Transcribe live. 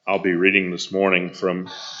I'll be reading this morning from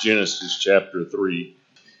Genesis chapter 3,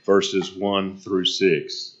 verses 1 through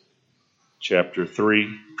 6. Chapter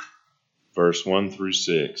 3, verse 1 through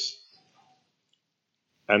 6.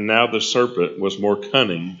 And now the serpent was more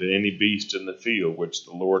cunning than any beast in the field which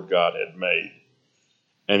the Lord God had made.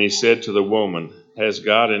 And he said to the woman, Has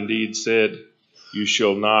God indeed said, You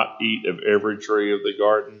shall not eat of every tree of the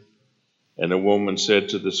garden? And the woman said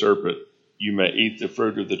to the serpent, You may eat the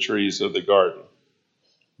fruit of the trees of the garden.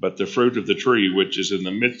 But the fruit of the tree which is in the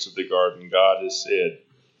midst of the garden, God has said,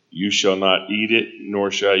 You shall not eat it, nor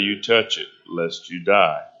shall you touch it, lest you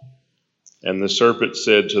die. And the serpent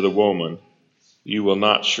said to the woman, You will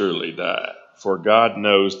not surely die, for God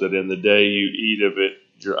knows that in the day you eat of it,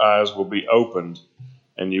 your eyes will be opened,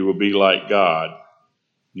 and you will be like God,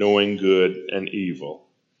 knowing good and evil.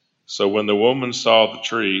 So when the woman saw the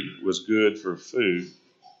tree was good for food,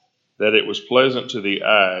 that it was pleasant to the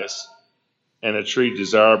eyes, and a tree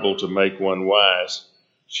desirable to make one wise,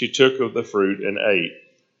 she took of the fruit and ate.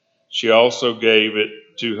 She also gave it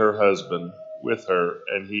to her husband with her,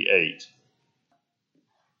 and he ate.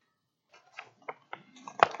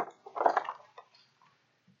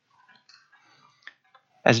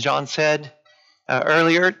 As John said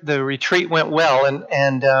earlier, the retreat went well,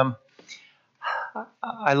 and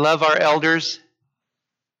I love our elders,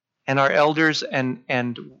 and Alan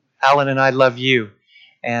and I love you,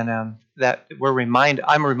 and that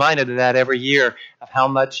I'm reminded of that every year, of how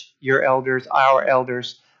much your elders, our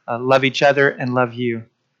elders, love each other and love you.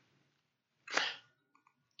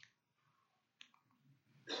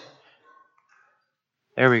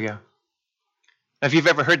 There we go. Now, if you've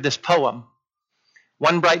ever heard this poem,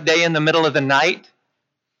 one bright day in the middle of the night,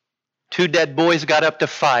 two dead boys got up to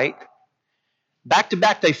fight. Back to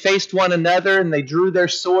back, they faced one another, and they drew their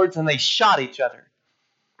swords, and they shot each other.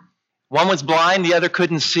 One was blind, the other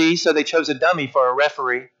couldn't see, so they chose a dummy for a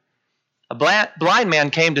referee. A blind man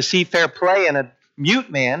came to see fair play, and a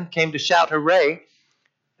mute man came to shout hooray.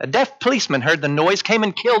 A deaf policeman heard the noise, came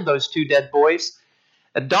and killed those two dead boys.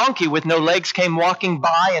 A donkey with no legs came walking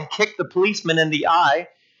by and kicked the policeman in the eye,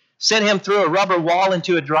 sent him through a rubber wall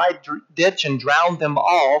into a dry ditch, and drowned them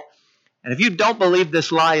all. And if you don't believe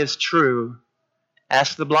this lie is true,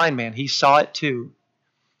 ask the blind man. He saw it too.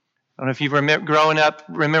 I don't know if you've growing up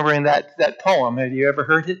remembering that poem. Have you ever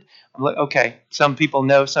heard it? Okay, some people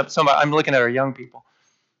know. Some. I'm looking at our young people.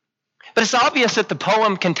 But it's obvious that the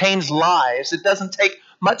poem contains lies. It doesn't take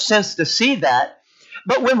much sense to see that.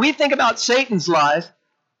 But when we think about Satan's lies,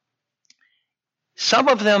 some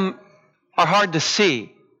of them are hard to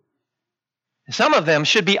see. Some of them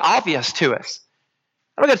should be obvious to us.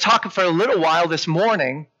 I'm going to talk for a little while this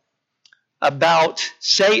morning about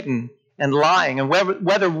Satan and lying, and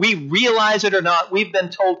whether we realize it or not. We've been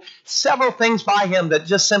told several things by him that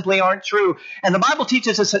just simply aren't true. And the Bible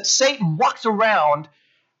teaches us that Satan walks around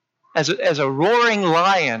as a roaring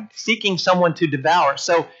lion, seeking someone to devour.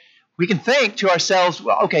 So we can think to ourselves,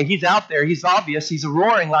 well, okay, he's out there, he's obvious, he's a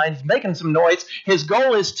roaring lion, he's making some noise. His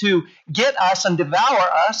goal is to get us and devour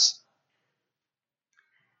us.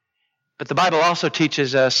 But the Bible also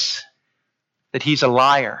teaches us that he's a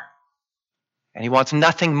liar. And he wants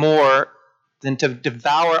nothing more than to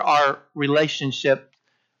devour our relationship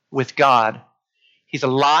with God. He's a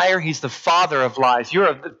liar. He's the father of lies.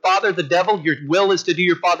 You're the father of the devil. Your will is to do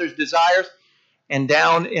your father's desires. And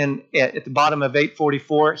down at the bottom of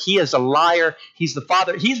 844, he is a liar. He's the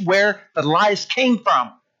father. He's where the lies came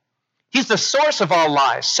from. He's the source of all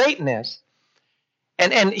lies. Satan is.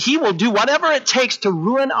 And he will do whatever it takes to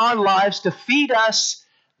ruin our lives, to feed us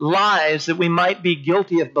lies that we might be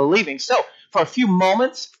guilty of believing. So, for a few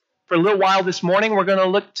moments, for a little while this morning, we're going to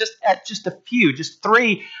look at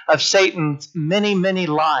three of Satan's many, many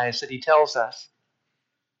lies that he tells us.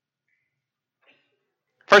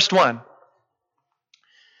 First one,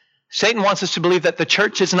 Satan wants us to believe that the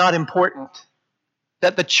church is not important.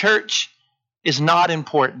 That the church is not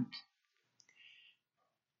important.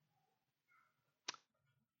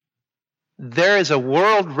 There is a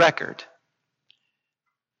world record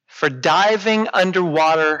for diving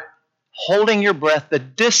underwater, holding your breath, the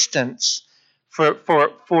distance for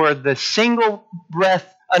the single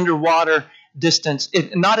breath underwater distance,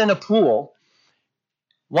 not in a pool,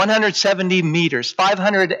 170 meters,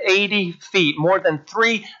 580 feet, more than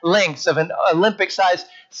 3 lengths of an Olympic size.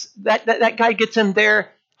 That guy gets in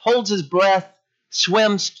there, holds his breath,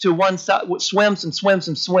 swims to one side, swims and swims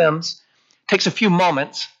and swims, takes a few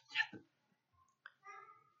moments.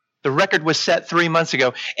 The record was set 3 months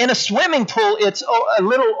ago. In a swimming pool, it's a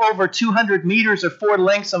little over 200 meters or 4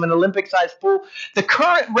 lengths of an Olympic-sized pool. The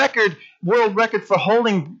current record, world record for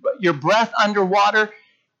holding your breath underwater,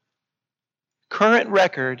 Current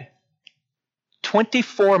record,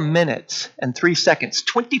 24 minutes and 3 seconds.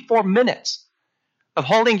 24 minutes of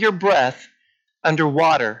holding your breath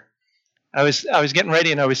underwater. I was getting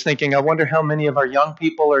ready and I was thinking, I wonder how many of our young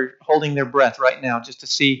people are holding their breath right now just to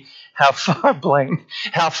see how far, Blaine,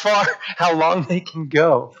 how long they can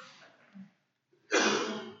go.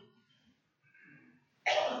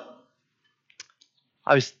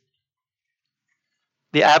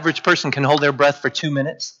 The average person can hold their breath for 2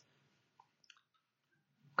 minutes.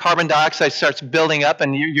 Carbon dioxide starts building up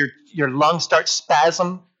and your lungs start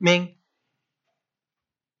spasming.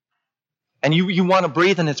 And you want to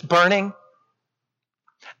breathe and it's burning.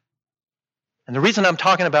 And the reason I'm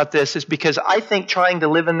talking about this is because I think trying to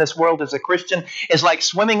live in this world as a Christian is like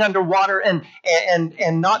swimming underwater and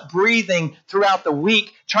not breathing throughout the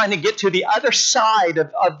week, trying to get to the other side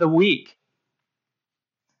of the week.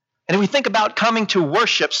 And we think about coming to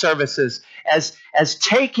worship services as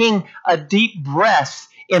taking a deep breath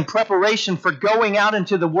in preparation for going out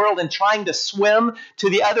into the world and trying to swim to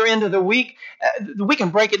the other end of the week. We can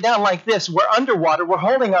break it down like this. We're underwater. We're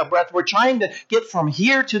holding our breath. We're trying to get from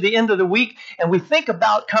here to the end of the week. And we think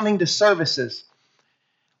about coming to services.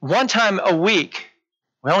 One time a week,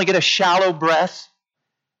 we only get a shallow breath.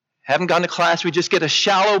 Haven't gone to class. We just get a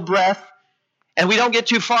shallow breath. And we don't get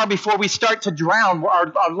too far before we start to drown.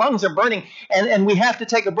 Our lungs are burning, and we have to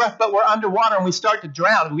take a breath, but we're underwater and we start to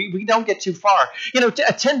drown. We don't get too far.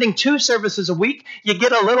 Attending 2 services a week, you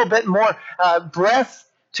get a little bit more breath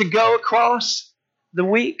to go across the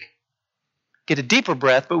week. Get a deeper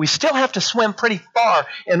breath, but we still have to swim pretty far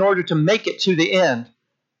in order to make it to the end.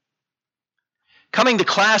 Coming to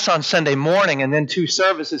class on Sunday morning and then 2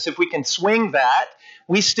 services, if we can swing that,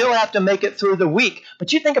 we still have to make it through the week.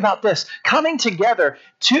 But you think about this, coming together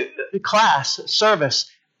to class,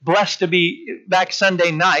 service, blessed to be back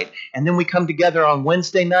Sunday night, and then we come together on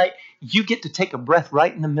Wednesday night, you get to take a breath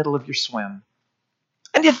right in the middle of your swim.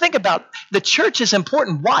 And you think about the church is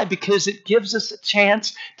important. Why? Because it gives us a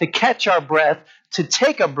chance to catch our breath, to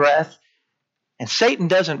take a breath, and Satan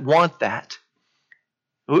doesn't want that.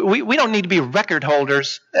 We don't need to be record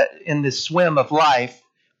holders in this swim of life.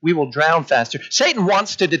 We will drown faster. Satan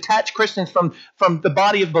wants to detach Christians from the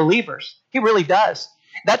body of believers. He really does.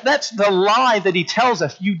 That's the lie that he tells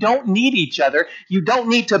us. You don't need each other. You don't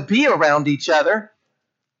need to be around each other.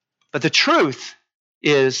 But the truth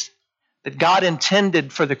is that God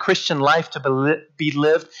intended for the Christian life to be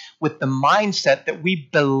lived with the mindset that we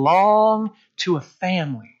belong to a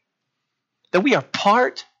family, that we are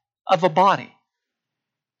part of a body,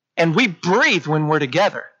 and we breathe when we're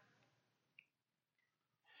together.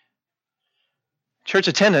 Church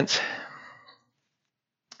attendance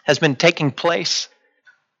has been taking place.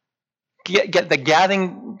 Get the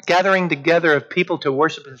gathering together of people to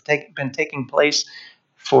worship has been taking place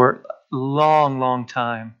for a long, long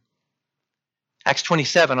time. Acts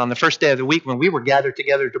 27, on the first day of the week when we were gathered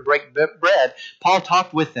together to break bread, Paul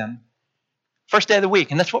talked with them. First day of the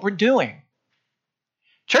week, and that's what we're doing.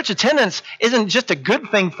 Church attendance isn't just a good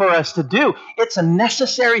thing for us to do. It's a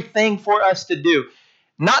necessary thing for us to do.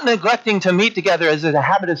 Not neglecting to meet together as is a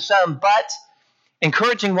habit of some, but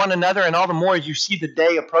encouraging one another, and all the more as you see the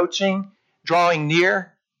day approaching, drawing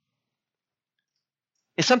near.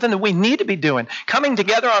 It's something that we need to be doing. Coming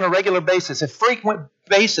together on a regular basis, a frequent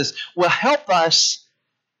basis, will help us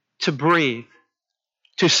to breathe,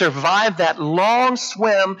 to survive that long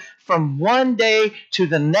swim from one day to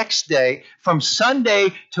the next day, from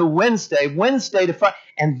Sunday to Wednesday, Wednesday to Friday.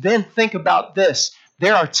 And then think about this.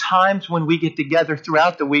 There are times when we get together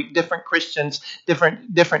throughout the week, different Christians,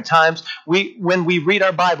 different times. When we read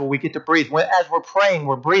our Bible, we get to breathe. As we're praying,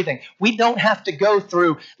 we're breathing. We don't have to go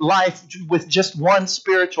through life with just one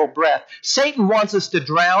spiritual breath. Satan wants us to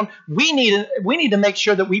drown. We need to make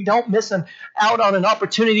sure that we don't miss out on an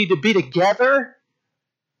opportunity to be together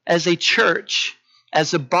as a church,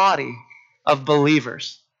 as a body of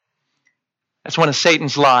believers. That's one of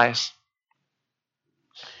Satan's lies.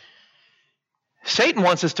 Satan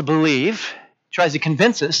wants us to believe, tries to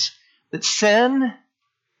convince us, that sin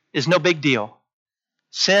is no big deal.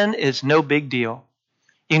 Sin is no big deal.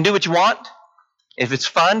 You can do what you want. If it's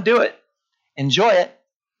fun, do it. Enjoy it.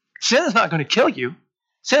 Sin is not going to kill you.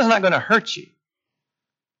 Sin is not going to hurt you.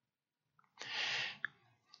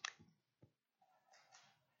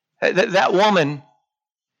 That woman,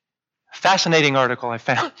 fascinating article I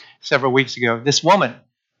found several weeks ago. This woman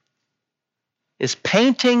is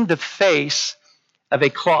painting the face of a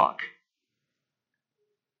clock.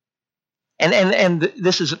 And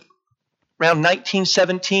this is around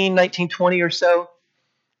 1917, 1920 or so.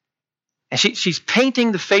 And she's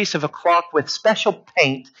painting the face of a clock with special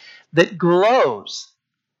paint that glows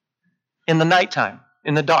in the nighttime,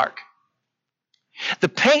 in the dark. The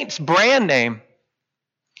paint's brand name,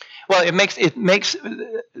 well, it makes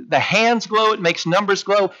the hands glow, it makes numbers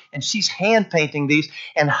glow, and she's hand painting these.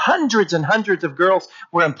 And hundreds of girls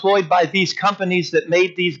were employed by these companies that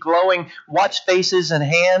made these glowing watch faces and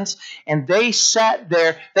hands. And they sat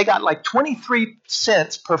there, they got like 23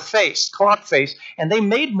 cents per face, clock face, and they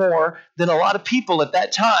made more than a lot of people at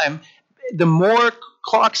that time. The more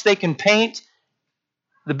clocks they can paint,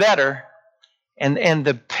 the better. And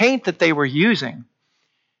the paint that they were using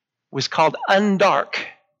was called Undark.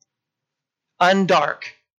 Undark.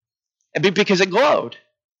 Because it glowed.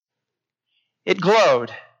 It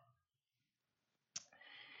glowed.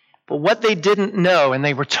 But what they didn't know, and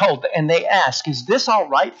they were told, and they asked, is this all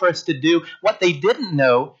right for us to do? What they didn't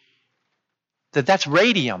know, that's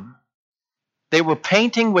radium. They were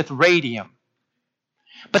painting with radium.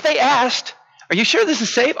 But they asked, are you sure this is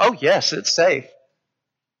safe? Oh, yes, it's safe.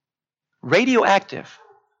 Radioactive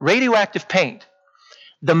paint.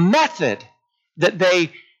 The method that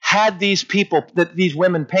they had these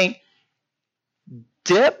women paint,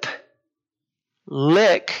 dip,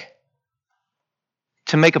 lick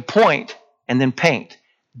to make a point, and then paint.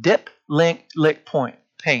 Dip, lick, point,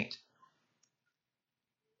 paint.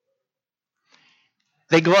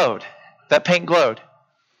 They glowed. That paint glowed.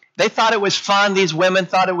 They thought it was fun. These women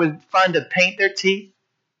thought it was fun to paint their teeth,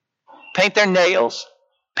 paint their nails,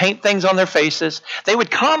 paint things on their faces. They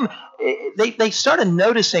would come, they started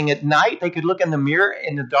noticing at night, they could look in the mirror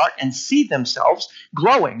in the dark and see themselves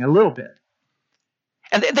glowing a little bit.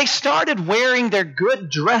 And they started wearing their good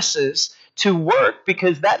dresses to work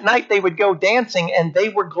because that night they would go dancing and they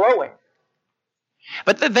were glowing.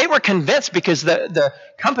 But they were convinced because the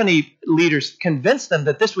company leaders convinced them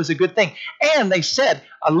that this was a good thing. And they said,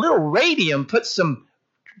 a little radium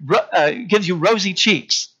gives you rosy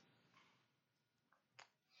cheeks.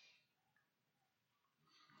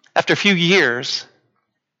 After a few years,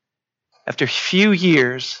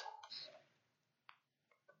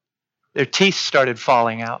 their teeth started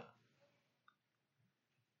falling out.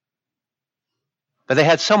 But they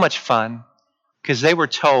had so much fun because they were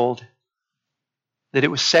told that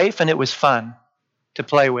it was safe and it was fun to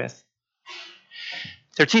play with.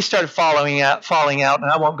 Their teeth started falling out, and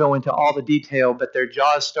I won't go into all the detail, but their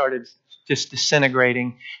jaws started just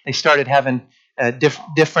disintegrating. They started having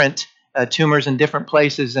different tumors in different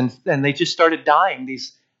places, and they just started dying,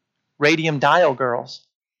 these radium dial girls.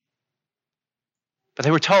 But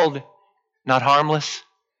they were told, not harmless,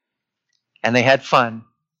 and they had fun.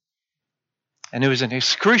 And it was an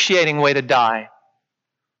excruciating way to die.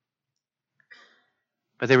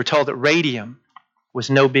 But they were told that radium was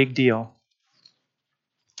no big deal.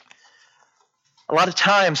 A lot of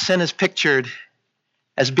times, sin is pictured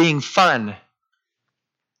as being fun.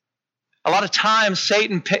 A lot of times,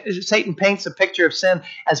 Satan paints a picture of sin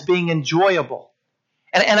as being enjoyable.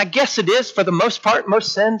 And I guess it is for the most part.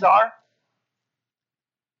 Most sins are.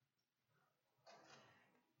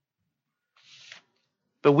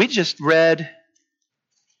 But we just read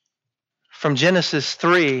from Genesis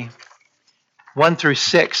 3, 1 through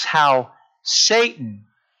 6, how Satan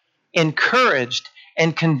encouraged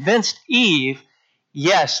and convinced Eve,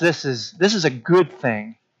 yes, this is a good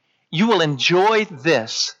thing. You will enjoy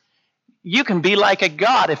this. You can be like a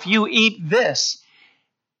god if you eat this.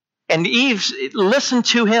 And Eve listened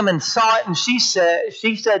to him and saw it, and she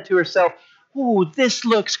said to herself, "Ooh, this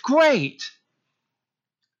looks great."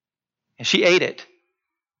 And she ate it.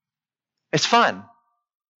 It's fun.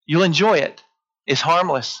 You'll enjoy it. It's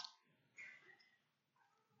harmless.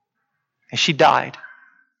 And she died.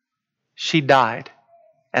 She died.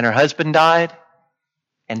 And her husband died.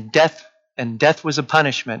 And death was a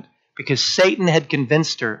punishment because Satan had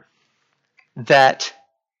convinced her that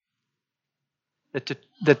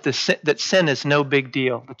sin is no big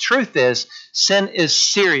deal. The truth is, sin is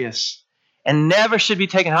serious and never should be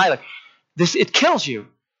taken lightly. It kills you.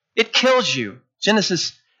 It kills you.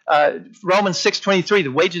 Romans 6:23,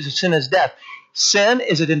 the wages of sin is death. Sin,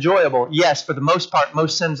 is it enjoyable? Yes, for the most part,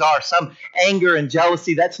 most sins are. Some anger and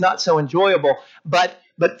jealousy, that's not so enjoyable. But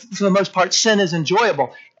for the most part, sin is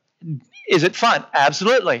enjoyable. Is it fun?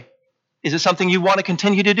 Absolutely. Is it something you want to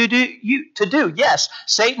continue to do? Yes.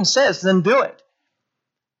 Satan says, then do it.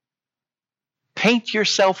 Paint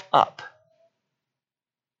yourself up.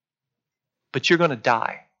 But you're going to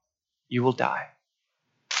die. You will die.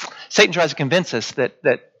 Satan tries to convince us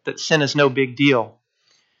that sin is no big deal.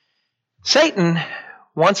 Satan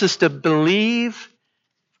wants us to believe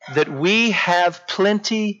that we have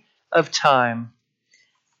plenty of time.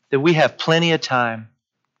 That we have plenty of time.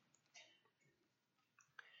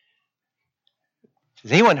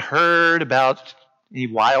 Has anyone heard about Any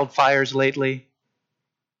wildfires lately?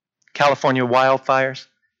 California wildfires.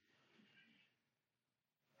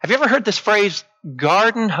 Have you ever heard this phrase,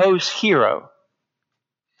 garden hose hero?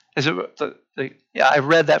 I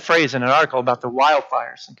read that phrase in an article about the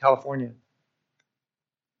wildfires in California.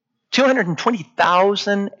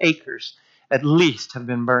 220,000 acres at least have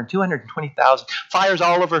been burned. 220,000 fires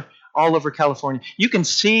all over California. You can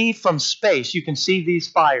see from space. You can see these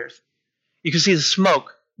fires. You can see the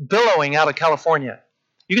smoke billowing out of California.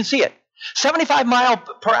 You can see it. 75 mile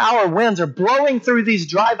per hour winds are blowing through these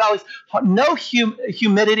dry valleys. No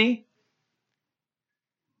humidity.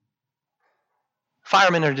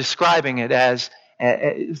 Firemen are describing it as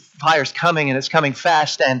fire's coming, and it's coming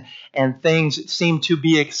fast, and things seem to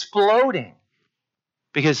be exploding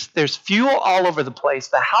because there's fuel all over the place.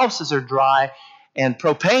 The houses are dry, and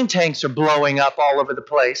propane tanks are blowing up all over the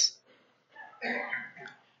place.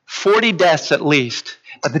 40 deaths at least.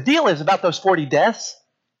 But the deal is about those 40 deaths,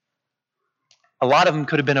 a lot of them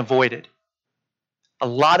could have been avoided. A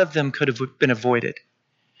lot of them could have been avoided.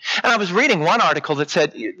 And I was reading one article that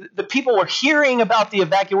said the people were hearing about the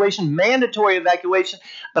evacuation, mandatory evacuation,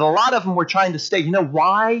 but a lot of them were trying to stay. You know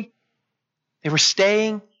why? They were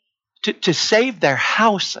staying to save their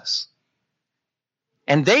houses.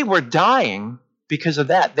 And they were dying because of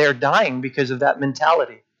that. They're dying because of that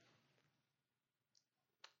mentality.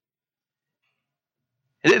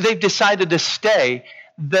 They've decided to stay.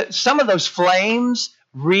 Some of those flames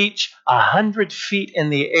reach 100 feet in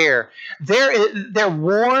the air. They're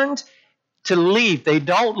warned to leave. They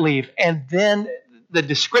don't leave. And then the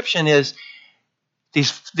description is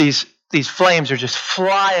these flames are just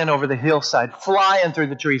flying over the hillside, flying through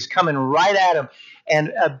the trees, coming right at them.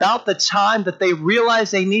 And about the time that they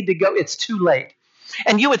realize they need to go, it's too late.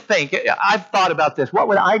 And you would think, I've thought about this, what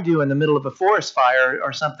would I do in the middle of a forest fire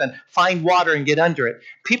or something? Find water and get under it.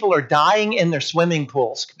 People are dying in their swimming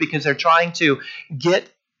pools because they're trying to get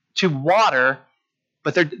to water,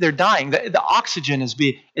 but they're dying. The oxygen is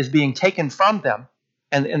being taken from them,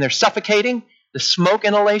 and they're suffocating, the smoke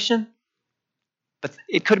inhalation. But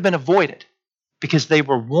it could have been avoided because they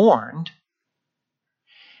were warned.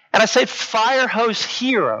 And I say fire hose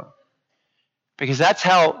hero, because that's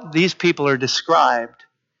how these people are described.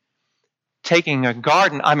 Taking a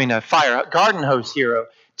garden hose hero,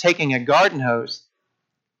 taking a garden hose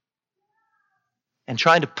and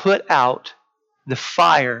trying to put out the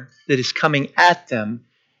fire that is coming at them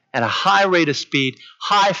at a high rate of speed,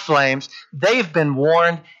 high flames. They've been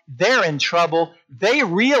warned. They're in trouble. They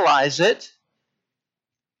realize it.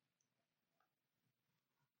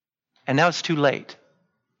 And now it's too late.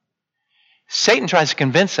 Satan tries to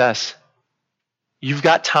convince us, you've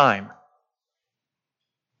got time.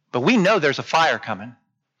 But we know there's a fire coming.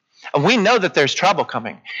 And we know that there's trouble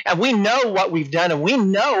coming. And we know what we've done. And we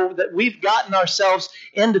know that we've gotten ourselves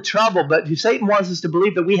into trouble. But Satan wants us to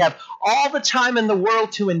believe that we have all the time in the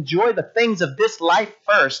world to enjoy the things of this life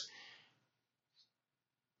first.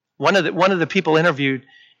 One of the people interviewed,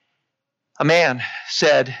 a man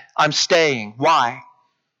said, I'm staying. Why?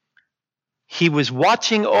 He was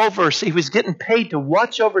getting paid to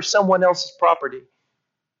watch over someone else's property.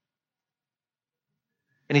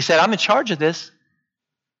 And he said, I'm in charge of this.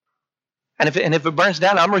 And if it burns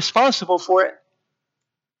down, I'm responsible for it.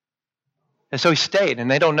 And so he stayed,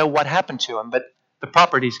 and they don't know what happened to him, but the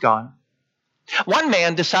property's gone. One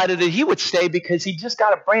man decided that he would stay because he just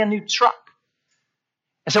got a brand new truck.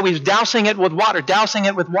 And so he was dousing it with water.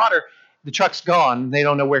 The truck's gone. They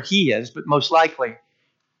don't know where he is, but most likely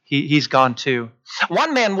he's gone too.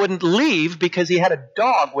 One man wouldn't leave because he had a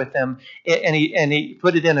dog with him, and he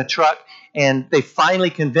put it in a truck, and they finally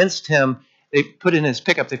convinced him. They put it in his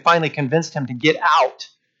pickup. They finally convinced him to get out,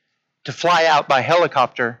 to fly out by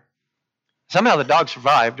helicopter. Somehow the dog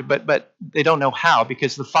survived, but they don't know how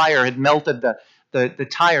because the fire had melted the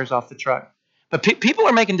tires off the truck. But people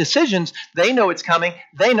are making decisions. They know it's coming.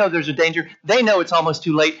 They know there's a danger. They know it's almost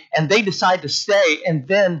too late, and they decide to stay, and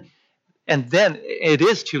then it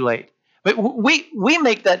is too late. But we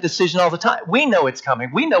make that decision all the time. We know it's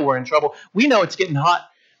coming. We know we're in trouble. We know it's getting hot.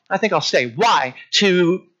 I think I'll stay. Why?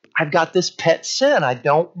 I've got this pet sin I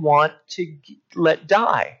don't want to let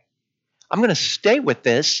die. I'm going to stay with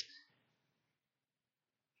this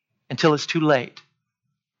until it's too late.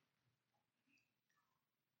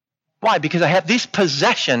 Why? Because I have these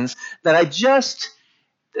possessions that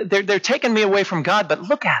they're taking me away from God, but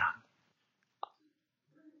look at them.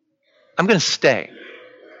 I'm going to stay.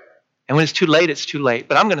 And when it's too late, it's too late,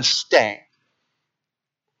 but I'm going to stay.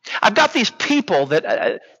 I've got these people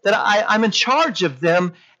that I'm in charge of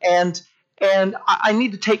them, and I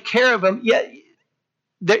need to take care of them. Yet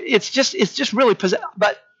it's just really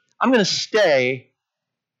but I'm going to stay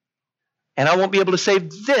And I won't be able to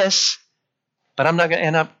save this, but I'm not going to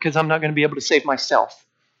end up because I'm not going to be able to save myself.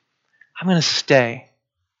 I'm going to stay.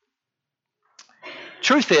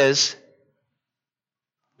 Truth is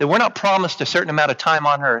that we're not promised a certain amount of time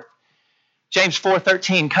on earth. James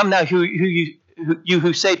 4:13, come now you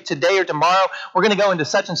who say today or tomorrow, we're going to go into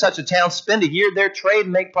such and such a town, spend a year there, trade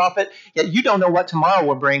and make profit, yet you don't know what tomorrow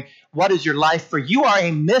will bring. What is your life? For you are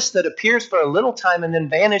a mist that appears for a little time and then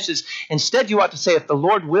vanishes. Instead, you ought to say, if the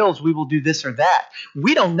Lord wills, we will do this or that.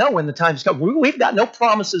 We don't know when the time's come. We've got no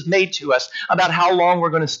promises made to us about how long we're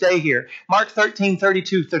going to stay here. Mark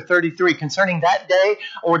 13:32-33, concerning that day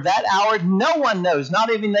or that hour, no one knows, not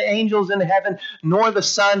even the angels in heaven, nor the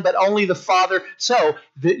Son, but only the Father. So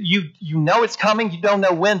you know it's coming. You don't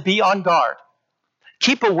know when. Be on guard.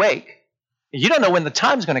 Keep awake. You don't know when the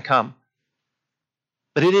time's going to come.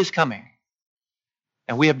 But it is coming.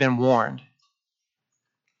 And we have been warned.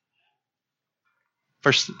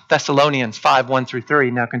 1 Thessalonians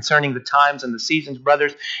 5:1-3. Now concerning the times and the seasons,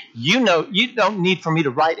 brothers, you know you don't need for me to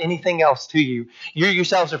write anything else to you. You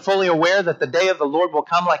yourselves are fully aware that the day of the Lord will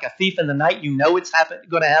come like a thief in the night. You know it's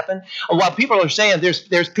going to happen. While people are saying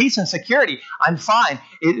there's peace and security, I'm fine.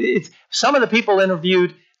 Some of the people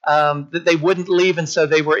interviewed that they wouldn't leave, and so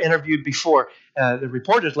they were interviewed before the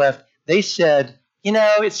reporters left. They said,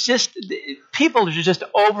 it's just, people are just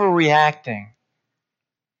overreacting.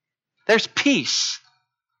 There's peace.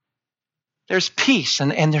 There's peace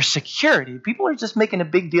and there's security. People are just making a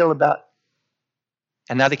big deal about,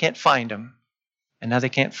 and now they can't find them. And now they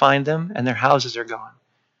can't find them, and their houses are gone.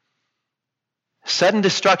 Sudden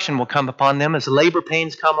destruction will come upon them as labor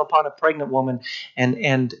pains come upon a pregnant woman,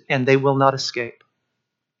 and they will not escape.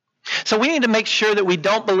 So we need to make sure that we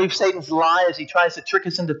don't believe Satan's lie as he tries to trick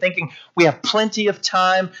us into thinking we have plenty of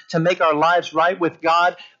time to make our lives right with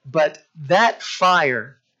God. But that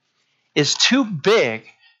fire is too big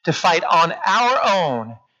to fight on our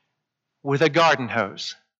own with a garden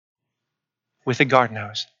hose. With a garden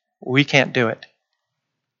hose. We can't do it.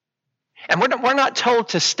 And we're not told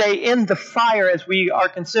to stay in the fire as we are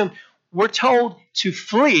consumed. We're told to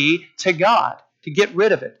flee to God, to get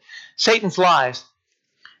rid of it. Satan's lies.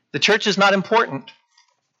 The church is not important.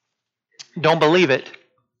 Don't believe it.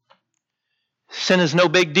 Sin is no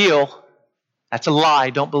big deal. That's a lie.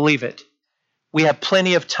 Don't believe it. We have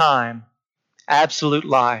plenty of time. Absolute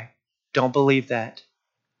lie. Don't believe that.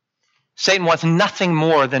 Satan wants nothing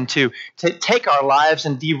more than to take our lives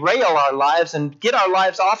and derail our lives and get our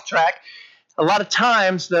lives off track. A lot of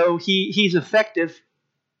times, though, he's effective.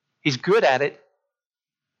 He's good at it.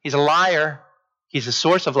 He's a liar. He's a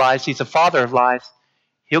source of lies. He's a father of lies.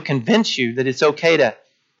 He'll convince you that it's okay to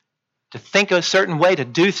think a certain way, to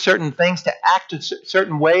do certain things, to act in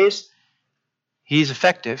certain ways. He's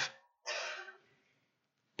effective.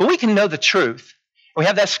 But we can know the truth. We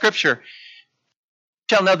have that scripture.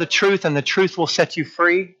 You shall know the truth, and the truth will set you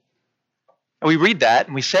free. And we read that,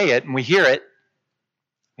 and we say it, and we hear it.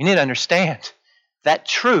 We need to understand that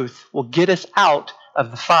truth will get us out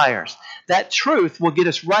of the fires. That truth will get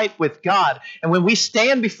us right with God. And when we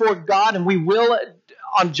stand before God, and we will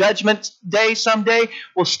on Judgment Day someday,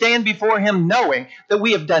 we'll stand before Him knowing that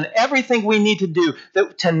we have done everything we need to do,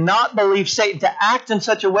 to not believe Satan, to act in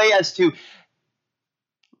such a way as to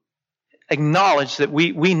acknowledge that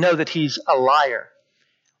we know that he's a liar.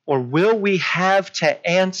 Or will we have to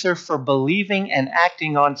answer for believing and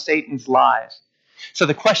acting on Satan's lies? So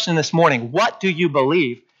the question this morning, what do you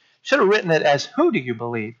believe? Should have written it as, who do you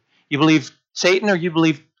believe? You believe Satan or you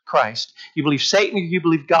believe Christ? You believe Satan or you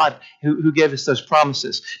believe God who gave us those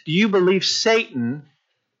promises? Do you believe Satan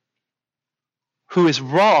who is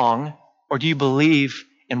wrong, or do you believe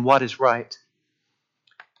in what is right?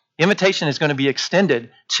 The invitation is going to be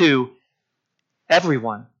extended to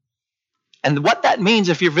everyone. And what that means,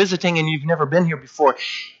 if you're visiting and you've never been here before,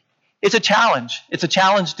 it's a challenge. It's a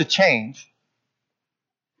challenge to change.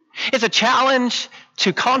 It's a challenge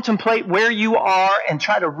to contemplate where you are and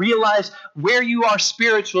try to realize where you are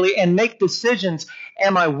spiritually and make decisions.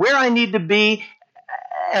 Am I where I need to be?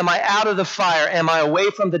 Am I out of the fire? Am I away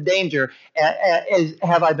from the danger?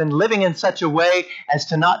 Have I been living in such a way as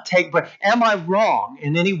to not take breath? Am I wrong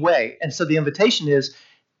in any way? And so the invitation is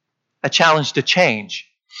a challenge to change.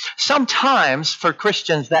 Sometimes for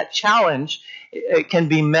Christians, that challenge can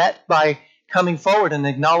be met by coming forward and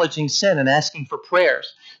acknowledging sin and asking for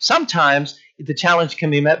prayers. Sometimes the challenge can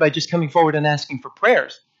be met by just coming forward and asking for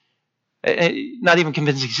prayers. Not even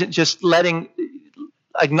convincing, just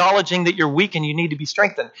acknowledging that you're weak and you need to be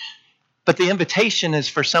strengthened. But the invitation is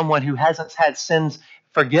for someone who hasn't had sins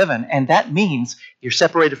forgiven, and that means you're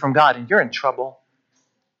separated from God and you're in trouble.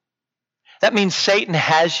 That means Satan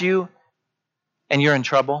has you and you're in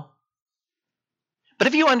trouble. But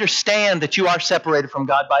if you understand that you are separated from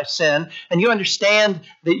God by sin, and you understand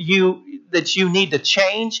that you need to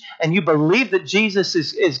change, and you believe that Jesus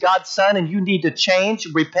is God's Son, and you need to change,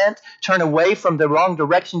 repent, turn away from the wrong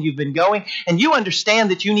direction you've been going, and you understand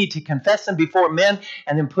that you need to confess Him before men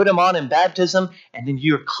and then put Him on in baptism, and then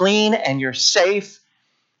you're clean and you're safe,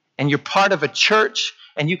 and you're part of a church,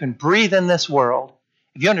 and you can breathe in this world.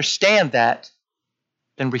 If you understand that,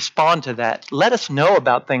 then respond to that. Let us know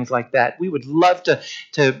about things like that. We would love to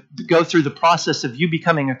go through the process of you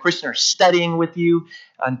becoming a Christian or studying with you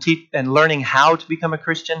and learning how to become a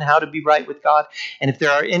Christian, how to be right with God. And if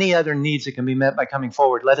there are any other needs that can be met by coming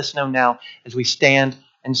forward, let us know now as we stand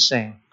and sing.